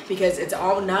with because it's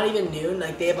all not even noon,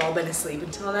 like they've all been asleep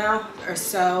until now or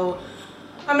so.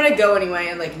 I'm gonna go anyway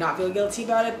and like not feel guilty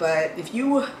about it, but if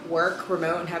you work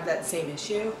remote and have that same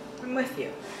issue, I'm with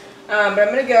you. But I'm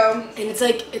gonna go, and it's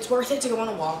like, it's worth it to go on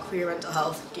a walk for your mental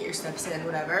health, get your steps in,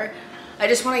 whatever. I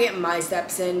just wanna get my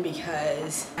steps in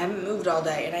because I haven't moved all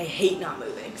day and I hate not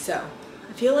moving. So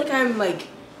I feel like I'm like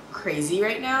crazy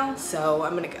right now, so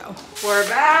I'm gonna go. We're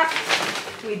back.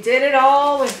 We did it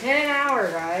all within an hour,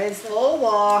 guys. The whole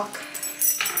walk.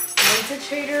 Went to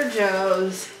Trader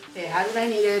Joe's. They had what I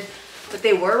needed, but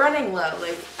they were running low.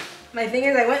 Like, my thing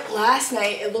is, I went last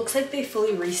night. It looks like they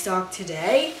fully restocked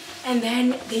today, and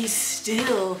then they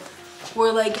still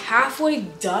were like halfway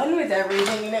done with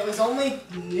everything, and it was only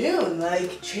noon.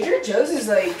 Like, Trader Joe's is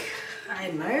like, I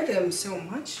admire them so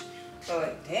much. But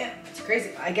like, damn, it's crazy.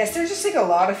 I guess there's just like a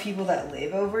lot of people that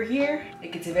live over here.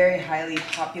 Like, it's a very highly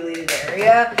populated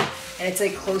area and it's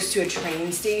like close to a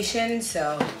train station,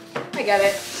 so I get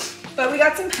it. But we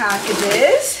got some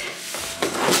packages.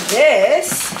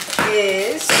 This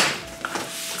is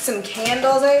some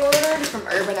candles I ordered from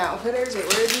Urban Outfitters. I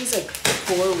ordered these like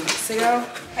 4 weeks ago.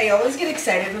 I always get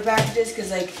excited with packages because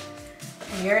like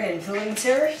when you're an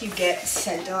influencer, you get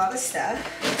sent a lot of stuff.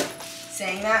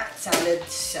 Saying that sounded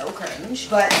so cringe,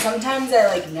 but sometimes I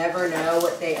like never know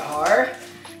what they are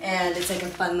and it's like a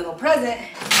fun little present,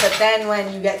 but then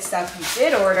when you get stuff you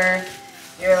did order,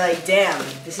 you're like, damn,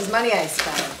 this is money I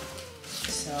spent.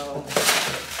 So,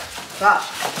 fuck.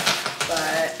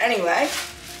 But anyway,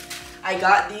 I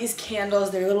got these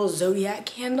candles. They're little zodiac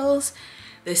candles.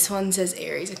 This one says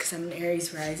Aries because I'm an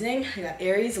Aries rising. I got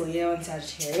Aries, Leo, and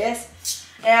Sagittarius.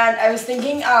 And I was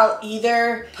thinking I'll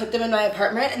either put them in my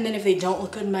apartment, and then if they don't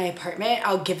look good in my apartment,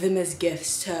 I'll give them as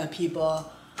gifts to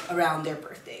people around their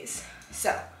birthdays.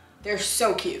 So, they're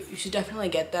so cute. You should definitely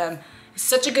get them. It's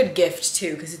such a good gift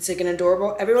too, because it's like an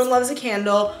adorable, everyone loves a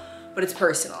candle, but it's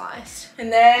personalized.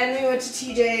 And then we went to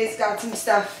TJ's, got some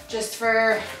stuff just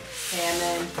for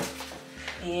salmon.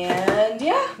 And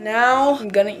yeah, now I'm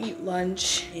gonna eat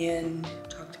lunch and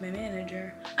talk to my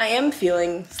manager. I am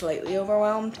feeling slightly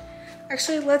overwhelmed.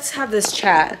 Actually, let's have this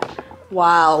chat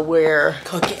while we're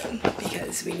cooking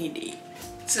because we need to eat.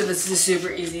 So this is a super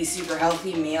easy, super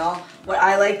healthy meal. What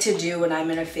I like to do when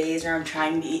I'm in a phase where I'm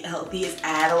trying to eat healthy is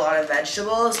add a lot of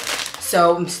vegetables.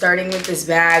 So I'm starting with this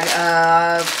bag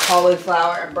of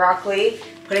cauliflower and broccoli,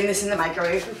 putting this in the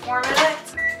microwave for 4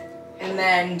 minutes, and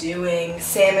then doing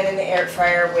salmon in the air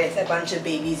fryer with a bunch of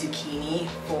baby zucchini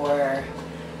for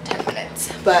 10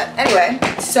 minutes. But anyway,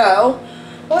 so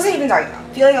what was I even talking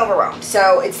about? Feeling overwhelmed.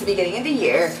 So it's the beginning of the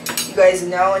year. You guys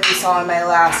know and you saw in my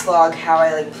last vlog how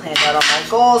I like planned out all my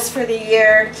goals for the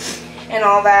year and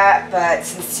all that. But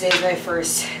since today's my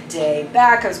first day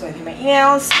back, I was going through my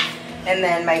emails. And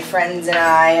then my friends and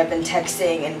I have been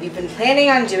texting and we've been planning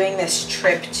on doing this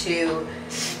trip to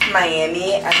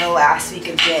Miami at the last week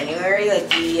of January. Like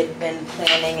we had been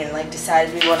planning and like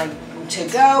decided we wanted to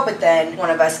go, but then one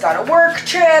of us got a work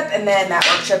trip and then that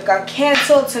work trip got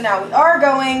canceled, so now we are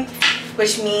going,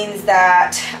 which means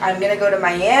that I'm gonna go to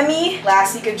Miami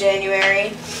last week of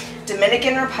January,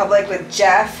 Dominican Republic with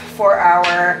Jeff for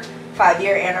our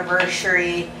 5-year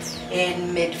anniversary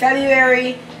in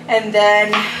mid-February, and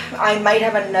then I might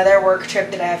have another work trip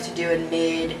that I have to do in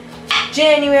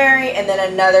mid-January, and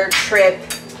then another trip,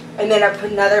 and then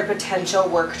another potential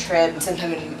work trip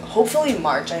sometime in hopefully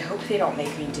March. I hope they don't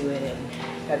make me do it in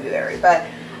February, but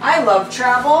I love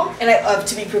travel and I love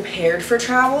to be prepared for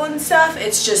travel and stuff.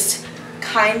 It's just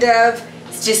kind of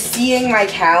just seeing my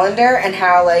calendar and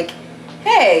how like,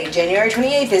 hey, January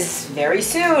 28th is very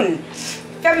soon.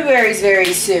 February is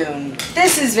very soon.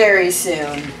 This is very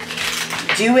soon.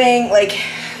 Doing like,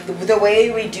 the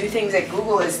way we do things at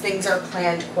Google is things are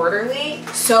planned quarterly.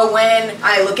 So when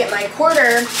I look at my quarter,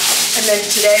 and then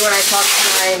today when I talk to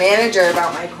my manager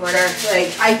about my quarter,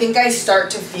 like I think I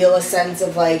start to feel a sense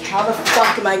of like, how the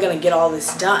fuck am I gonna get all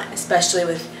this done? Especially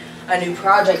with a new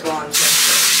project launch.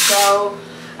 So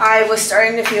I was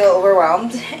starting to feel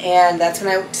overwhelmed, and that's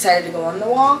when I decided to go on the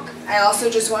walk. I also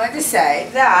just wanted to say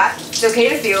that it's okay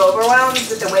to feel overwhelmed,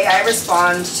 but the way I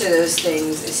respond to those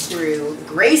things is through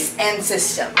grace and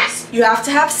systems. You have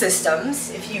to have systems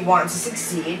if you want to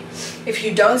succeed. If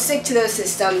you don't stick to those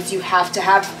systems, you have to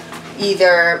have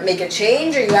either make a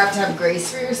change or you have to have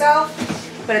grace for yourself.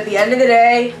 But at the end of the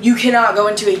day, you cannot go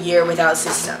into a year without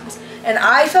systems. And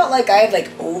I felt like I had like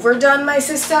overdone my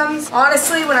systems.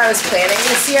 Honestly, when I was planning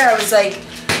this year, I was like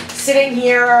sitting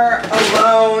here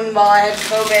alone while I had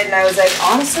COVID, and I was like,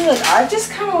 honestly, like I've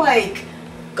just kind of like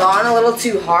gone a little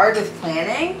too hard with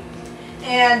planning.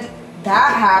 And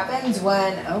that happens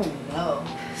when, oh no,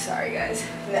 sorry guys.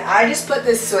 I just put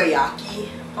this soyaki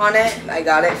on it. I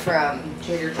got it from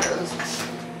Trader Joe's.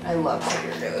 I love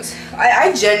Trader Joe's.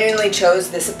 I genuinely chose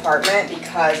this apartment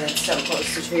because it's so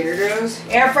close to Trader Joe's.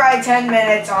 Air fry 10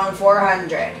 minutes on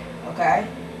 400, okay?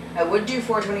 I would do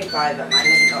 425, but mine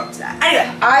doesn't go up to that.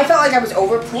 Anyway, I felt like I was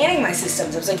over planning my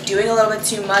systems. I was like doing a little bit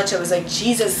too much. I was like,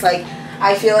 Jesus, like,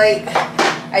 I feel like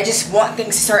I just want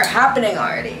things to start happening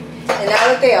already. And now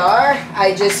that they are,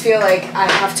 I just feel like I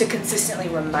have to consistently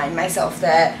remind myself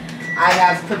that I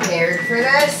have prepared for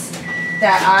this,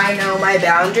 that I know my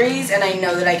boundaries, and I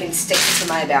know that I can stick to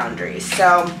my boundaries.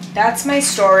 So that's my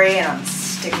story, and I'm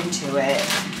sticking to it.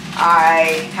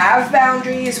 I have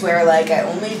boundaries where like I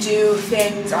only do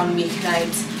things on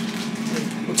weeknights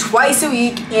twice a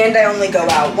week, and I only go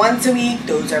out once a week.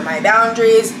 Those are my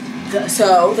boundaries.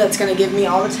 So that's gonna give me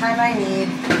all the time I need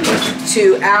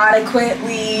to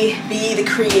adequately be the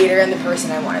creator and the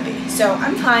person I wanna be. So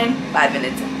I'm fine. 5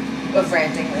 minutes of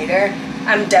ranting later.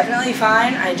 I'm definitely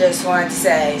fine. I just wanted to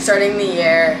say starting the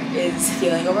year is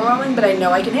feeling overwhelming, but I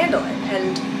know I can handle it.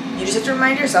 And you just have to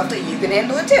remind yourself that you can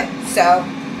handle it too. So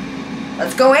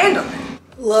let's go handle it.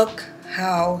 Look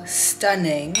how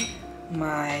stunning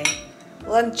my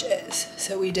lunch is.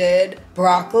 So we did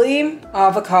broccoli,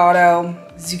 avocado,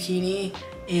 zucchini,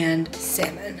 and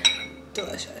salmon.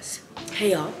 Delicious.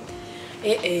 Hey y'all,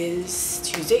 it is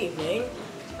Tuesday evening.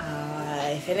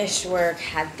 I finished work,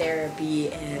 had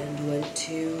therapy, and went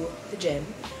to the gym.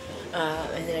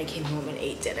 And then I came home and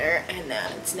ate dinner, and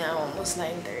it's now almost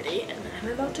 9:30, and I'm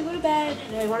about to go to bed.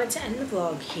 And I wanted to end the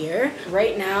vlog here.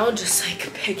 Right now, just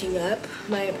like picking up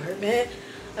my apartment.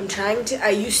 I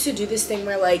used to do this thing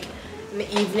where like in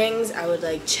the evenings I would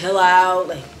like chill out,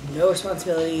 like no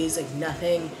responsibilities, like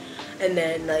nothing. And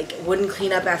then like wouldn't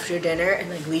clean up after dinner and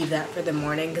like leave that for the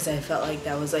morning, because I felt like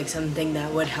that was like something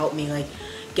that would help me like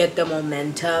get the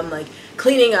momentum. Like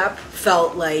cleaning up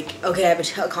felt like, okay, I've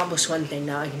accomplished one thing,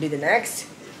 now I can do the next.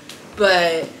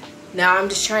 But now I'm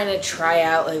just trying to try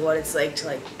out like what it's like to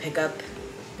like pick up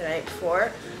the night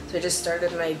before. So I just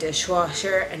started my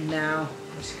dishwasher, and now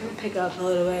I'm just gonna pick up a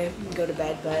little bit and go to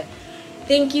bed. But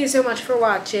thank you so much for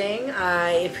watching.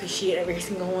 I appreciate every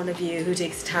single one of you who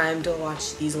takes time to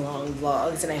watch these long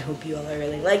vlogs, and I hope you all are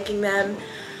really liking them.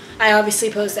 I obviously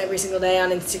post every single day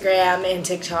on Instagram and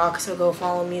TikTok, so go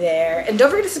follow me there. And don't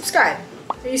forget to subscribe.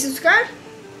 Are you subscribed?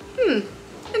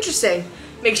 Interesting.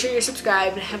 Make sure you're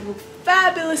subscribed. Have a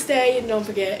fabulous day, and don't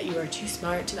forget, you are too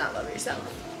smart to not love yourself.